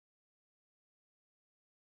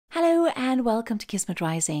Hello and welcome to Kismet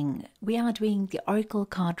Rising. We are doing the Oracle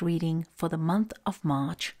card reading for the month of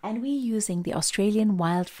March and we're using the Australian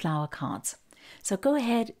Wildflower cards. So go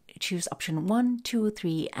ahead, choose option 1, 2,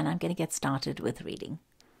 3 and I'm going to get started with reading.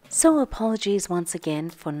 So apologies once again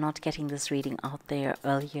for not getting this reading out there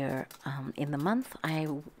earlier in the month. I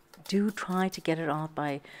do try to get it out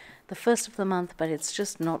by the first of the month, but it's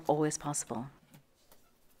just not always possible.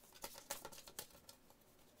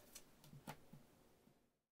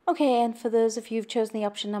 Okay, and for those of you who've chosen the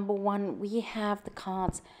option number 1, we have the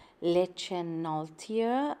cards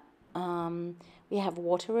Lechenaltier, we have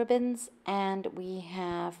Water Ribbons, and we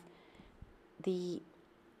have the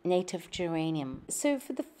Native Geranium. So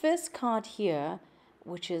for the first card here,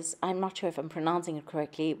 which is, I'm not sure if I'm pronouncing it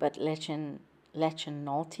correctly, but Lechenaltier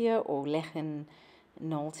or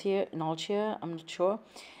Lechenaltier, I'm not sure.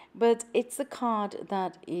 But it's a card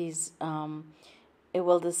that is...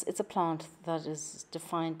 it's a plant that is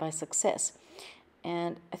defined by success,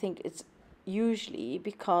 and I think it's usually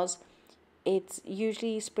because it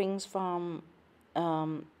usually springs from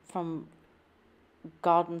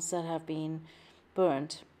gardens that have been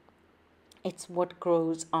burnt. It's what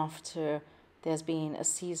grows after there's been a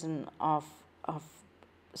season of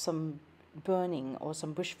some burning or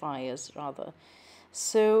some bushfires rather.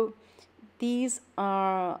 So this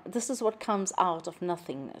is what comes out of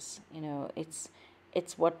nothingness. You know, it's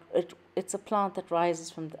a plant that rises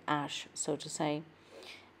from the ash, so to say.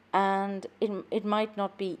 And it might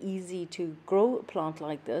not be easy to grow a plant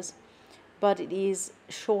like this, but it is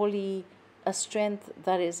surely a strength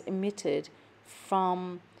that is emitted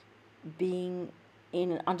from being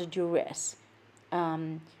under duress,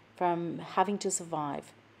 from having to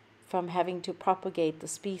survive, from having to propagate the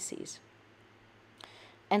species.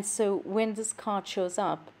 And so when this card shows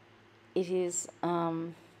up, it is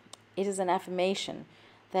an affirmation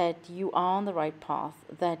that you are on the right path,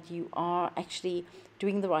 that you are actually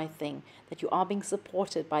doing the right thing, that you are being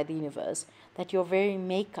supported by the universe, that your very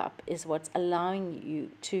makeup is what's allowing you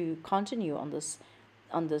to continue on this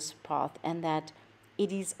path, and that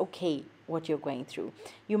it is okay what you're going through.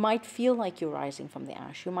 You might feel like you're rising from the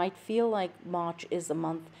ash. You might feel like March is a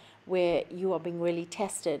month where you are being really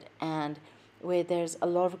tested and where there's a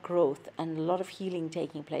lot of growth and a lot of healing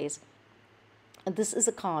taking place. And this is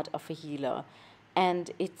a card of a healer, and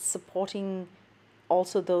it's supporting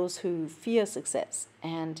also those who fear success,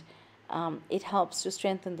 and it helps to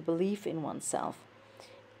strengthen the belief in oneself.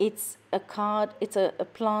 It's a card, it's a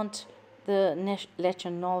plant, the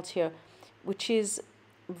Lechenaltier, which is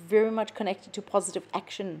very much connected to positive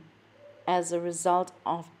action as a result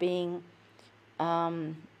of being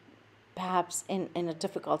perhaps in a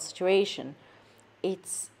difficult situation.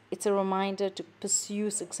 It's a reminder to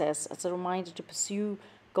pursue success. It's a reminder to pursue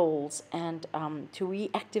goals and to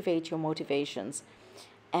reactivate your motivations,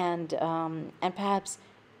 and perhaps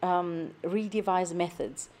redevise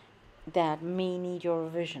methods that may need your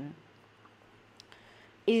revision.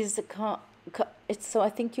 So I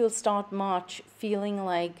think you'll start March feeling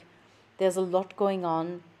like there's a lot going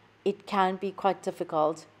on. It can be quite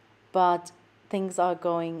difficult, but things are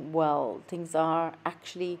going well. Things are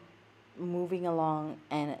actually moving along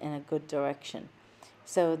in a good direction.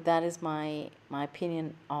 So that is my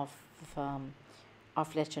opinion of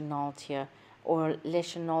Lechenaltier, or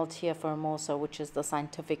Lechenaltier formosa, which is the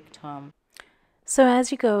scientific term. So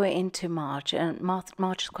as you go into March, and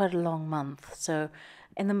March is quite a long month, so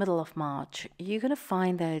in the middle of March, you're going to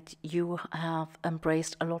find that you have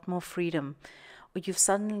embraced a lot more freedom, or you've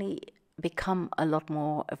suddenly become a lot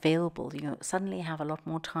more available. You suddenly have a lot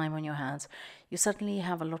more time on your hands. You suddenly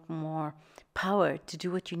have a lot more power to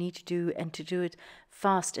do what you need to do, and to do it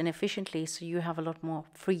fast and efficiently, so you have a lot more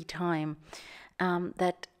free time.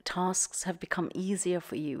 That tasks have become easier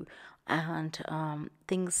for you, and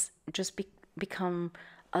things just become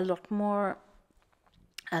a lot more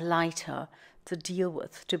lighter to deal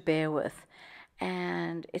with, to bear with.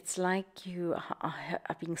 And it's like you are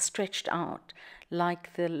being stretched out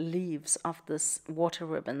like the leaves of this water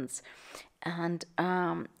ribbons. And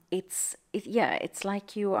it's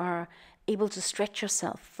like you are able to stretch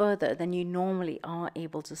yourself further than you normally are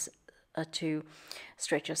able to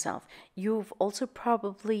stretch yourself. You've also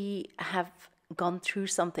probably have gone through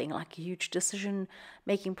something like a huge decision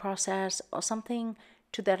making process, or something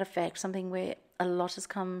to that effect, something where a lot has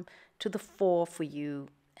come to the fore for you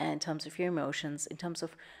in terms of your emotions, in terms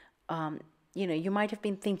of you might have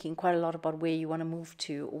been thinking quite a lot about where you want to move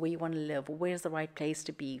to, or where you want to live, or where's the right place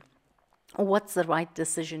to be, or what's the right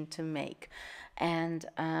decision to make. And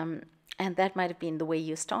that might have been the way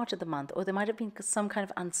you started the month, or there might have been some kind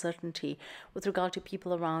of uncertainty with regard to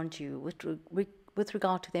people around you, with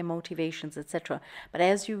regard to their motivations, etc. But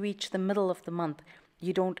as you reach the middle of the month,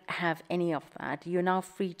 you don't have any of that. You're now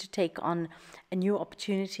free to take on new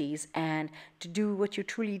opportunities and to do what you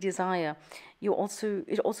truly desire. It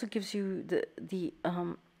also gives you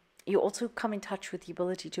you also come in touch with the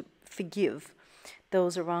ability to forgive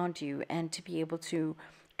those around you and to be able to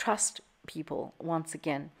trust people once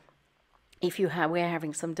again. If we're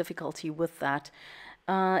having some difficulty with that,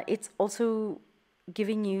 it's also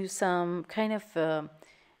giving you some kind of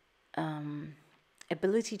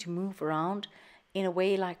ability to move around in a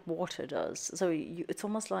way like water does. So it's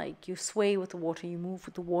almost like you sway with the water, you move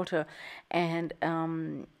with the water, and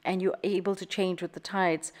you're able to change with the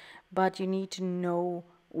tides, but you need to know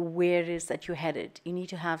where it is that you're headed. You need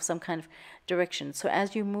to have some kind of direction. So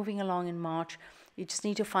as you're moving along in March, you just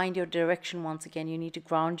need to find your direction once again. You need to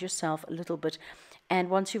ground yourself a little bit. And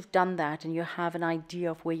once you've done that and you have an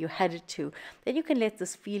idea of where you're headed to, then you can let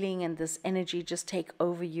this feeling and this energy just take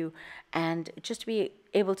over you and just be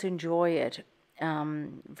able to enjoy it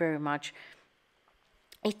very much.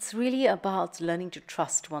 It's really about learning to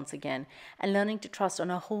trust once again, and learning to trust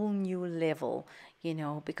on a whole new level,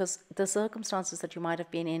 because the circumstances that you might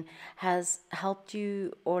have been in has helped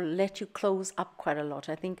you or let you close up quite a lot.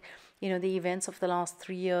 I think, the events of the last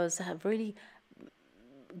 3 years have really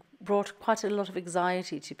brought quite a lot of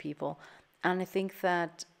anxiety to people. And I think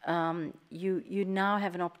that you now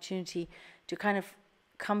have an opportunity to kind of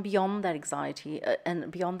come beyond that anxiety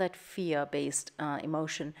and beyond that fear-based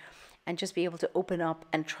emotion, and just be able to open up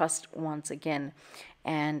and trust once again,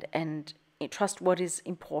 and trust what is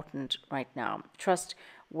important right now, trust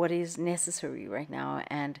what is necessary right now,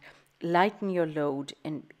 and lighten your load,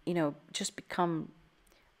 and just become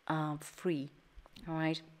free. All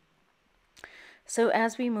right. So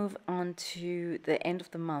as we move on to the end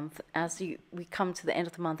of the month, we come to the end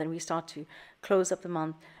of the month and we start to close up the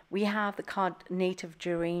month, we have the card Native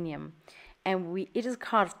Geranium. And it is a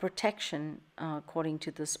card of protection, according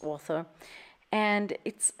to this author. And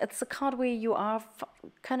it's a card where you are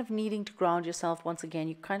kind of needing to ground yourself once again.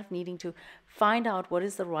 You're kind of needing to find out what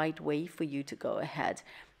is the right way for you to go ahead.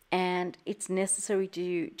 And it's necessary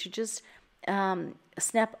to just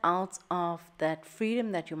snap out of that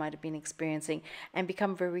freedom that you might have been experiencing and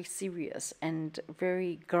become very serious and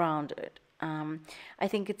very grounded. I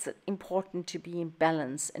think it's important to be in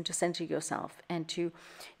balance and to center yourself, and you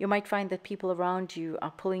might find that people around you are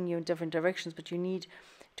pulling you in different directions, but you need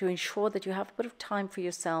to ensure that you have a bit of time for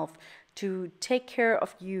yourself to take care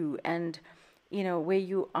of you, and where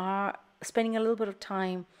you are spending a little bit of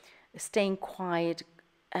time staying quiet,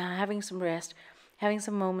 having some rest, having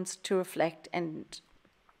some moments to reflect, and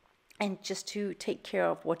just to take care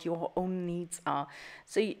of what your own needs are.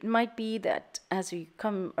 So it might be that as you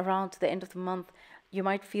come around to the end of the month, you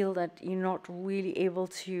might feel that you're not really able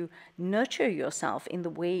to nurture yourself in the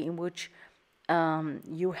way in which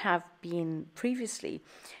you have been previously,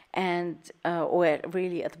 and or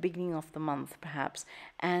really at the beginning of the month perhaps,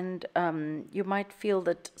 and you might feel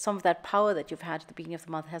that some of that power that you've had at the beginning of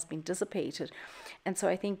the month has been dissipated. And so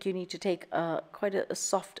I think you need to take quite a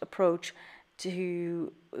soft approach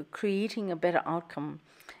to creating a better outcome,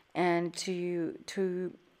 and to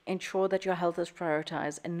ensure that your health is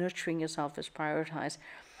prioritized and nurturing yourself is prioritized.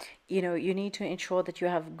 You need to ensure that you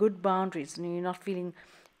have good boundaries and you're not feeling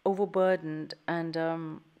overburdened, and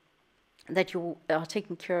that you are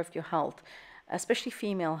taking care of your health, especially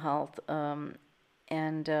female health, and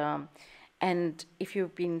if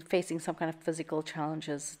you've been facing some kind of physical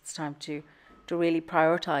challenges, it's time to really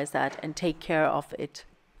prioritize that and take care of it.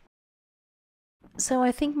 So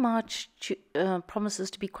I think March promises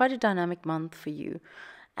to be quite a dynamic month for you,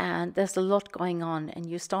 and there's a lot going on, and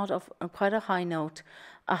you start off on quite a high note,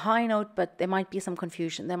 but there might be some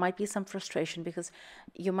confusion, there might be some frustration, because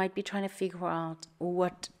you might be trying to figure out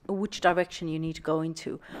which direction you need to go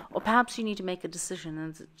into, or perhaps you need to make a decision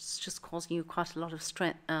and it's just causing you quite a lot of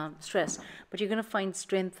stress, but you're going to find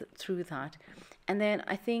strength through that. And then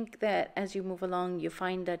I think that as you move along, you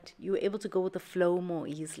find that you're able to go with the flow more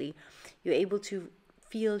easily. You're able to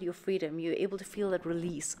feel your freedom. You're able to feel that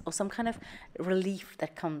release or some kind of relief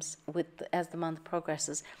that comes with as the month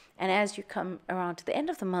progresses. And as you come around to the end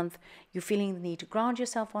of the month, you're feeling the need to ground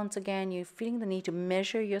yourself once again. You're feeling the need to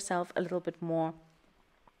measure yourself a little bit more.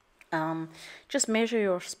 Just measure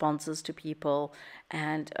your responses to people,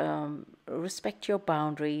 and respect your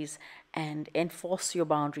boundaries and enforce your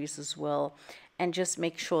boundaries as well, and just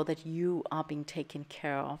make sure that you are being taken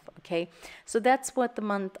care of. Okay, so that's what the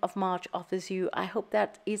month of March offers you. I hope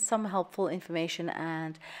that is some helpful information,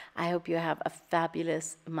 and I hope you have a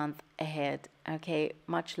fabulous month ahead. Okay,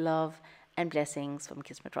 much love and blessings from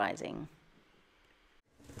Kismet Rising.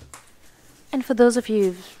 And for those of you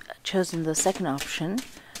who've chosen the second option,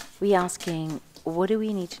 we're asking, what do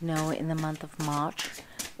we need to know in the month of March?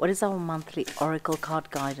 What is our monthly oracle card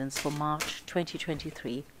guidance for March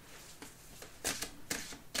 2023?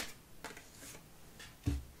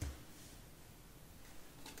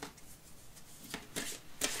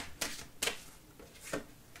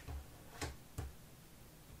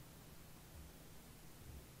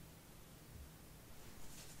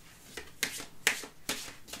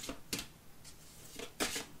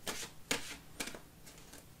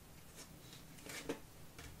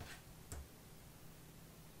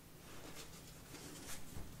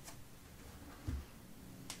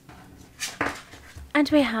 And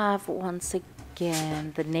we have once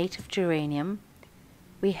again the native geranium,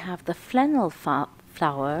 we have the flannel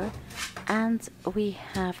flower, and we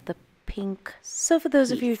have the pink. So for those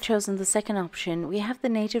of you who've chosen the second option, we have the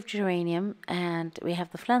native geranium, and we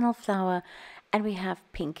have the flannel flower, and we have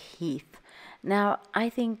pink heath. Now, I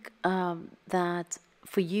think that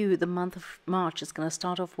for you, the month of March is going to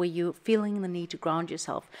start off where you're feeling the need to ground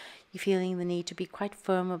yourself. You're feeling the need to be quite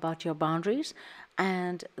firm about your boundaries,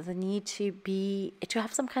 and the need to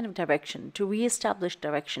have some kind of direction, to reestablish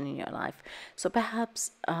direction in your life. So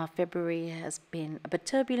perhaps February has been a bit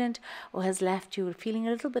turbulent or has left you feeling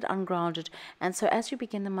a little bit ungrounded. And so as you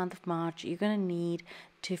begin the month of March, you're going to need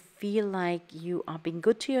to feel like you are being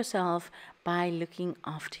good to yourself by looking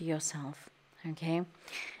after yourself. Okay?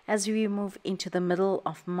 As we move into the middle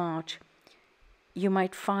of March, you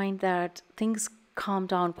might find that things calm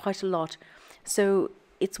down quite a lot. So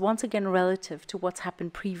it's once again relative to what's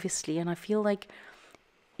happened previously. And I feel like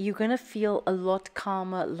you're going to feel a lot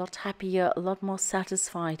calmer, a lot happier, a lot more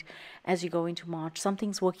satisfied as you go into March.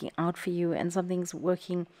 Something's working out for you and something's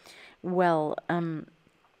working well.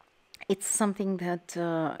 It's something that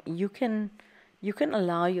you can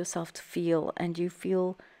allow yourself to feel, and you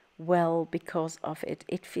feel well because of it.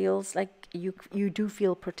 It feels like you do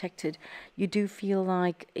feel protected. You do feel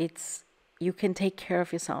like you can take care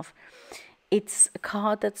of yourself. It's a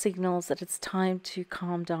card that signals that it's time to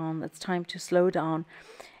calm down, it's time to slow down,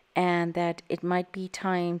 and that it might be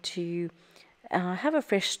time to have a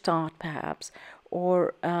fresh start perhaps,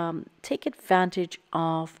 or take advantage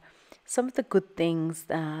of some of the good things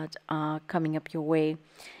that are coming up your way,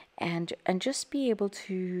 and just be able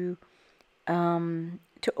to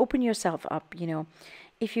open yourself up.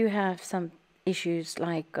 If you have some issues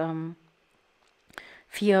like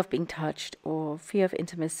fear of being touched or fear of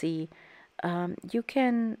intimacy, you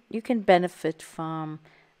can benefit from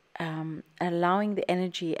allowing the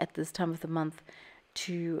energy at this time of the month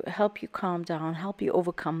to help you calm down, help you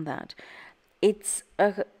overcome that. It's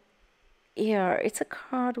a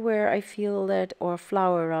card where I feel that, or a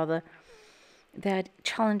flower rather, that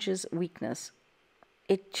challenges weakness.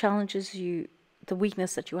 It challenges you, the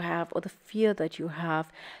weakness that you have or the fear that you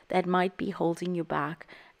have that might be holding you back,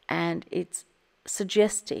 and it's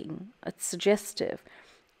suggestive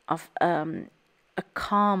of a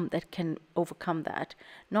calm that can overcome that,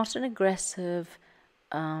 not an aggressive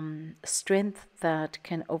strength that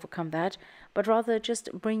can overcome that, but rather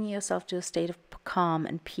just bringing yourself to a state of calm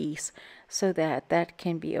and peace so that that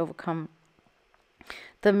can be overcome.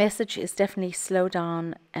 The message is definitely slow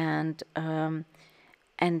down and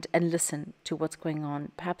listen to what's going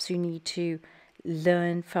on. Perhaps you need to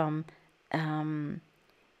learn from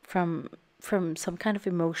some kind of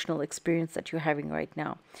emotional experience that you're having right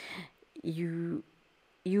now. You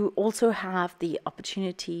also have the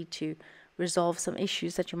opportunity to resolve some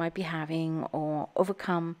issues that you might be having, or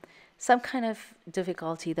overcome some kind of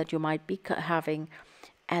difficulty that you might be having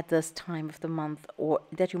at this time of the month, or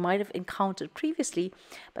that you might have encountered previously,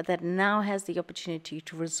 but that now has the opportunity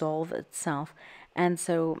to resolve itself. And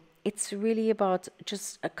so it's really about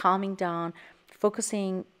just calming down,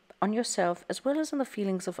 focusing on yourself as well as on the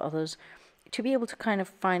feelings of others, to be able to kind of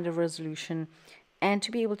find a resolution and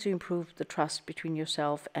to be able to improve the trust between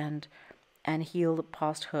yourself and heal the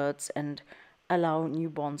past hurts and allow new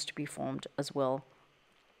bonds to be formed as well.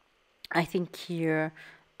 I think here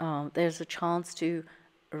there's a chance to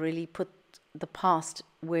really put the past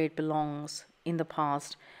where it belongs, in the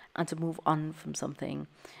past, and to move on from something.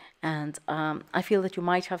 And I feel that you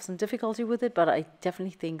might have some difficulty with it, but I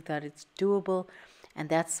definitely think that it's doable, and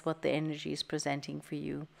that's what the energy is presenting for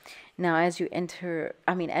you. Now, as you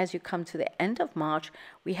come to the end of March,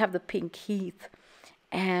 we have the pink heath,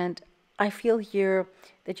 and I feel here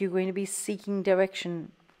that you're going to be seeking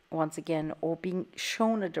direction once again, or being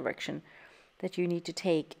shown a direction that you need to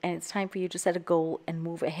take, and it's time for you to set a goal and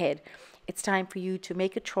move ahead. It's time for you to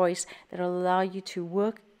make a choice that will allow you to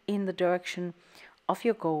work in the direction of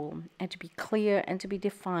your goal, and to be clear and to be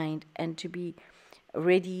defined and to be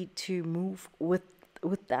ready to move with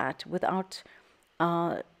that without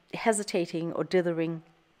hesitating or dithering.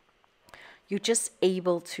 You're just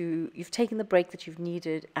able to, you've taken the break that you've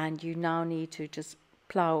needed, and you now need to just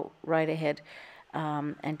plow right ahead,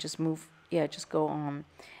 and just move, just go on.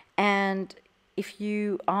 And if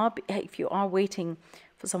you are waiting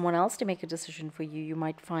for someone else to make a decision for you, you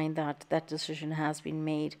might find that that decision has been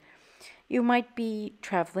made. You might be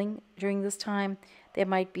traveling during this time. There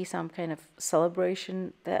might be some kind of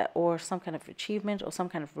celebration that, or some kind of achievement, or some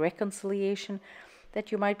kind of reconciliation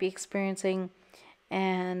that you might be experiencing,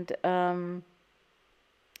 and that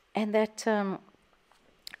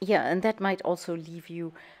and that might also leave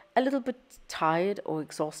you a little bit tired or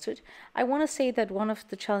exhausted. I want to say that one of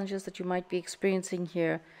the challenges that you might be experiencing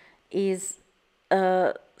here is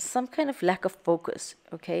some kind of lack of focus.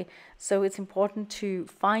 Okay, so it's important to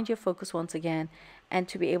find your focus once again, and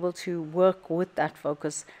to be able to work with that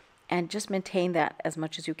focus, and just maintain that as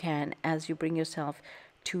much as you can as you bring yourself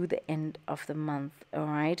to the end of the month. All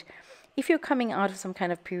right, if you're coming out of some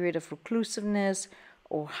kind of period of reclusiveness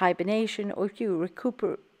or hibernation, or if you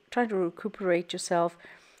trying to recuperate yourself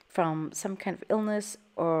from some kind of illness,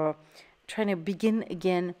 or trying to begin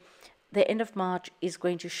again, the end of March is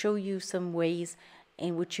going to show you some ways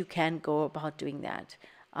in which you can go about doing that.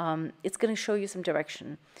 It's going to show you some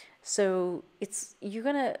direction. So you're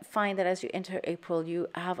going to find that as you enter April, you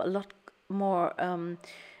have a lot more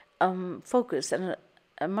focus, and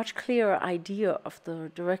a much clearer idea of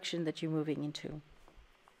the direction that you're moving into.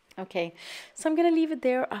 Okay, so I'm going to leave it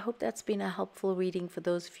there. I hope that's been a helpful reading for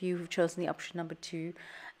those of you who've chosen the option number 2.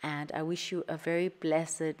 And I wish you a very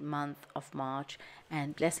blessed month of March,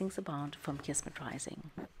 and blessings abound from Kismet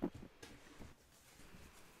Rising.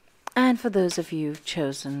 And for those of you who've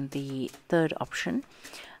chosen the third option,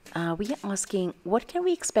 we are asking, what can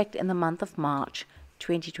we expect in the month of March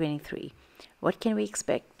 2023? What can we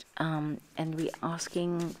expect? And we're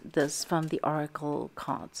asking this from the Oracle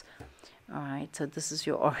cards. All right, so this is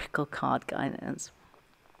your Oracle card guidance.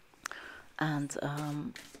 And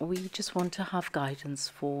we just want to have guidance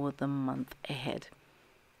for the month ahead.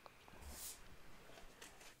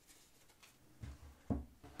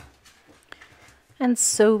 And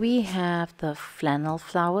so we have the flannel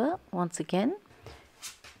flower once again.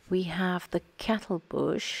 We have the cattle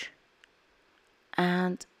bush,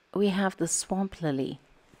 and we have the swamp lily.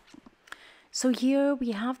 So here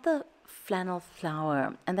we have the flannel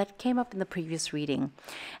flower, and that came up in the previous reading,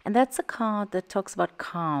 and that's a card that talks about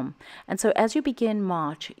calm. And so as you begin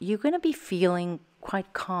March, you're going to be feeling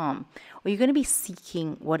quite calm, or you're going to be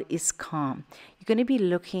seeking what is calm. You're going to be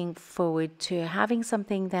looking forward to having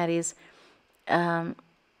something that is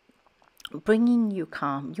bringing you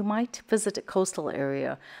calm. You might visit a coastal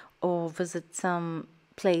area, or visit some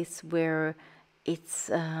place where it's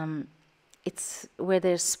where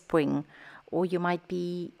there's spring, or you might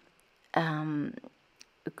be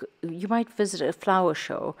you might visit a flower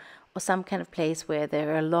show, or some kind of place where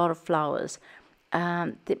there are a lot of flowers.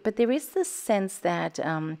 But there is this sense that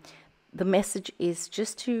the message is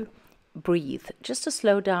just to breathe, just to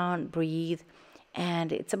slow down, breathe.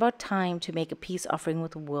 And it's about time to make a peace offering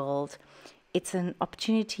with the world. It's an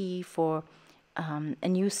opportunity for a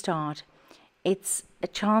new start. It's a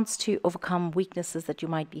chance to overcome weaknesses that you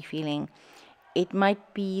might be feeling. It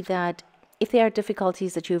might be that if there are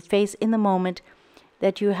difficulties that you face in the moment,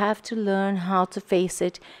 that you have to learn how to face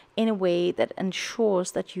it in a way that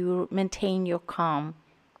ensures that you maintain your calm.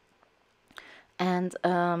 And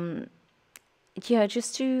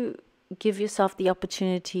just to give yourself the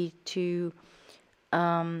opportunity to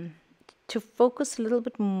focus a little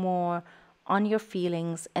bit more on your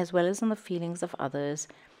feelings as well as on the feelings of others,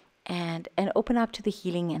 and open up to the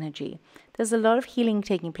healing energy. There's a lot of healing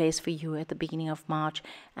taking place for you at the beginning of March,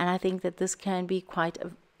 and I think that this can be quite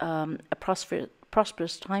a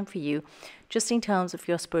prosperous time for you, just in terms of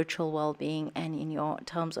your spiritual well-being, and in your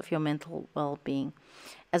terms of your mental well-being,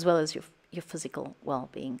 as well as your physical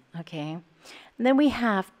well-being. Okay, and then we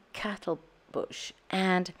have cattle bush,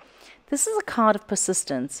 and this is a card of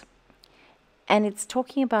persistence, and it's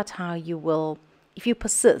talking about how you will, if you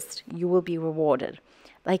persist, you will be rewarded.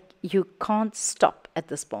 Like, you can't stop at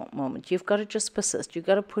this moment. You've got to just persist. You've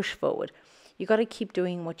got to push forward. You've got to keep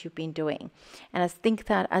doing what you've been doing. And I think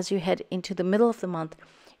that as you head into the middle of the month,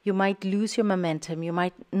 you might lose your momentum. You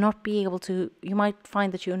might not be able to, you might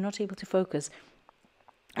find that you're not able to focus.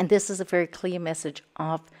 And this is a very clear message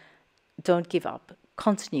of don't give up.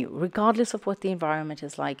 Continue, regardless of what the environment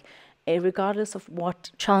is like, regardless of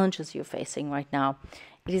what challenges you're facing right now.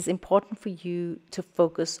 It is important for you to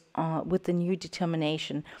focus with a new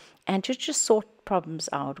determination, and to just sort problems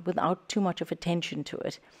out without too much of attention to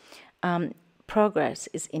it. progress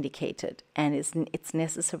is indicated, and it's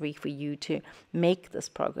necessary for you to make this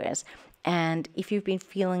progress. And if you've been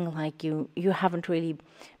feeling like you haven't really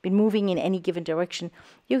been moving in any given direction,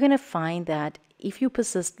 you're going to find that if you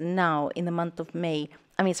persist now in the month of May,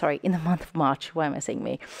 in the month of March, why am I saying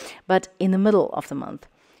May? But in the middle of the month,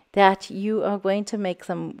 that you are going to make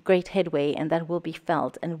some great headway, and that will be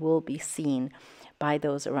felt and will be seen by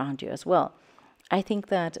those around you as well. I think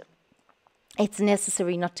that it's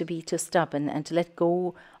necessary not to be too stubborn and to let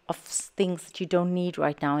go of things that you don't need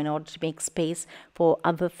right now in order to make space for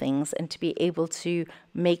other things, and to be able to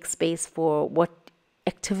make space for what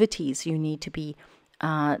activities you need to be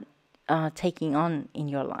taking on in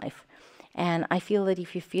your life. And I feel that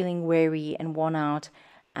if you're feeling weary and worn out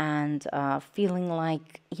and feeling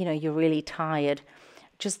like, you're really tired,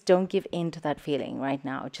 just don't give in to that feeling right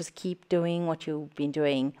now. Just keep doing what you've been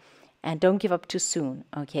doing, and don't give up too soon,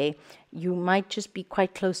 okay? You might just be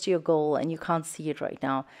quite close to your goal and you can't see it right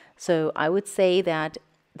now. So I would say that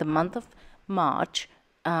the month of March,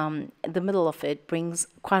 the middle of it, brings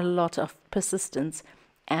quite a lot of persistence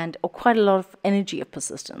or quite a lot of energy of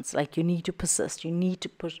persistence. Like, you need to persist, you need to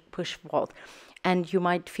push forth. And you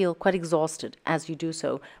might feel quite exhausted as you do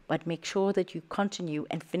so, but make sure that you continue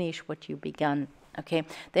and finish what you begun. Okay,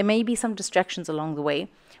 there may be some distractions along the way,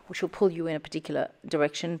 which will pull you in a particular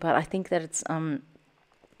direction, but I think that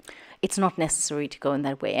it's not necessary to go in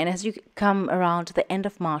that way. And as you come around to the end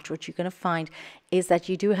of March, what you're going to find is that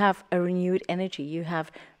you do have a renewed energy, you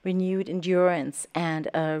have renewed endurance and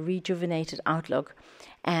a rejuvenated outlook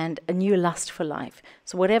and a new lust for life.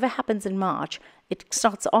 So whatever happens in March, it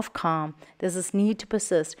starts off calm, there's this need to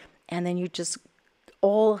persist, and then you just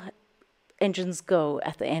all engines go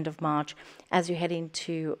at the end of March as you head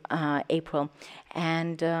into April.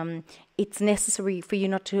 And it's necessary for you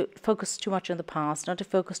not to focus too much on the past, not to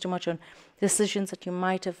focus too much on decisions that you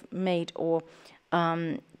might have made or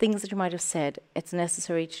things that you might have said. It's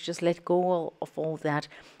necessary to just let go of all that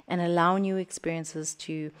and allow new experiences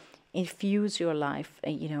to infuse your life,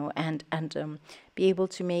 and be able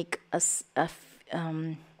to make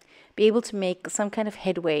some kind of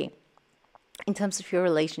headway in terms of your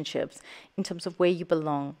relationships, in terms of where you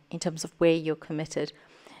belong, in terms of where you're committed.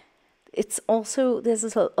 It's also, there's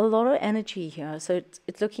a lot of energy here. So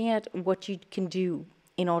it's looking at what you can do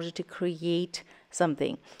in order to create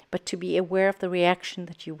something, but to be aware of the reaction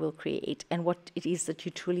that you will create and what it is that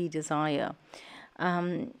you truly desire.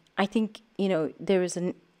 I think, there is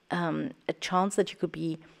a chance that you could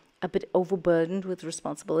be a bit overburdened with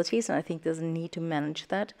responsibilities, and I think there's a need to manage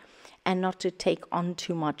that and not to take on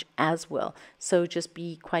too much as well. So just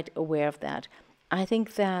be quite aware of that. I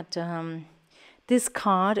think that this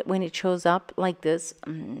card, when it shows up like this,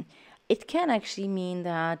 it can actually mean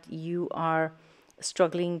that you are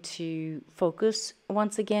struggling to focus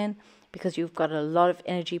once again, because you've got a lot of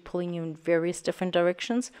energy pulling you in various different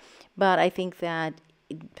directions. But I think that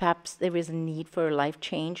perhaps there is a need for a life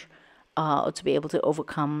change, or to be able to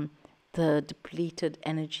overcome the depleted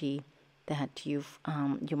energy that you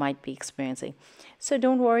might be experiencing. So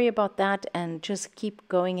don't worry about that, and just keep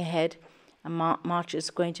going ahead. March is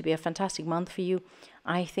going to be a fantastic month for you.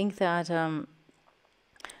 I think that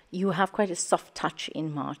you have quite a soft touch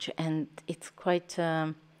in March, and it's quite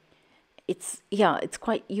you're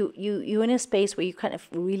in a space where you're kind of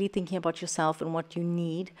really thinking about yourself and what you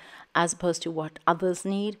need as opposed to what others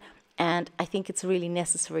need. And I think it's really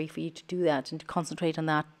necessary for you to do that and to concentrate on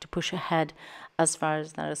that, to push ahead as far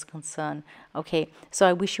as that is concerned. Okay, so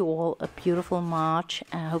I wish you all a beautiful March.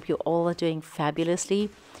 I hope you all are doing fabulously,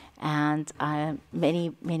 and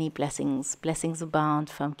many, many blessings abound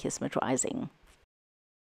from Kismet Rising.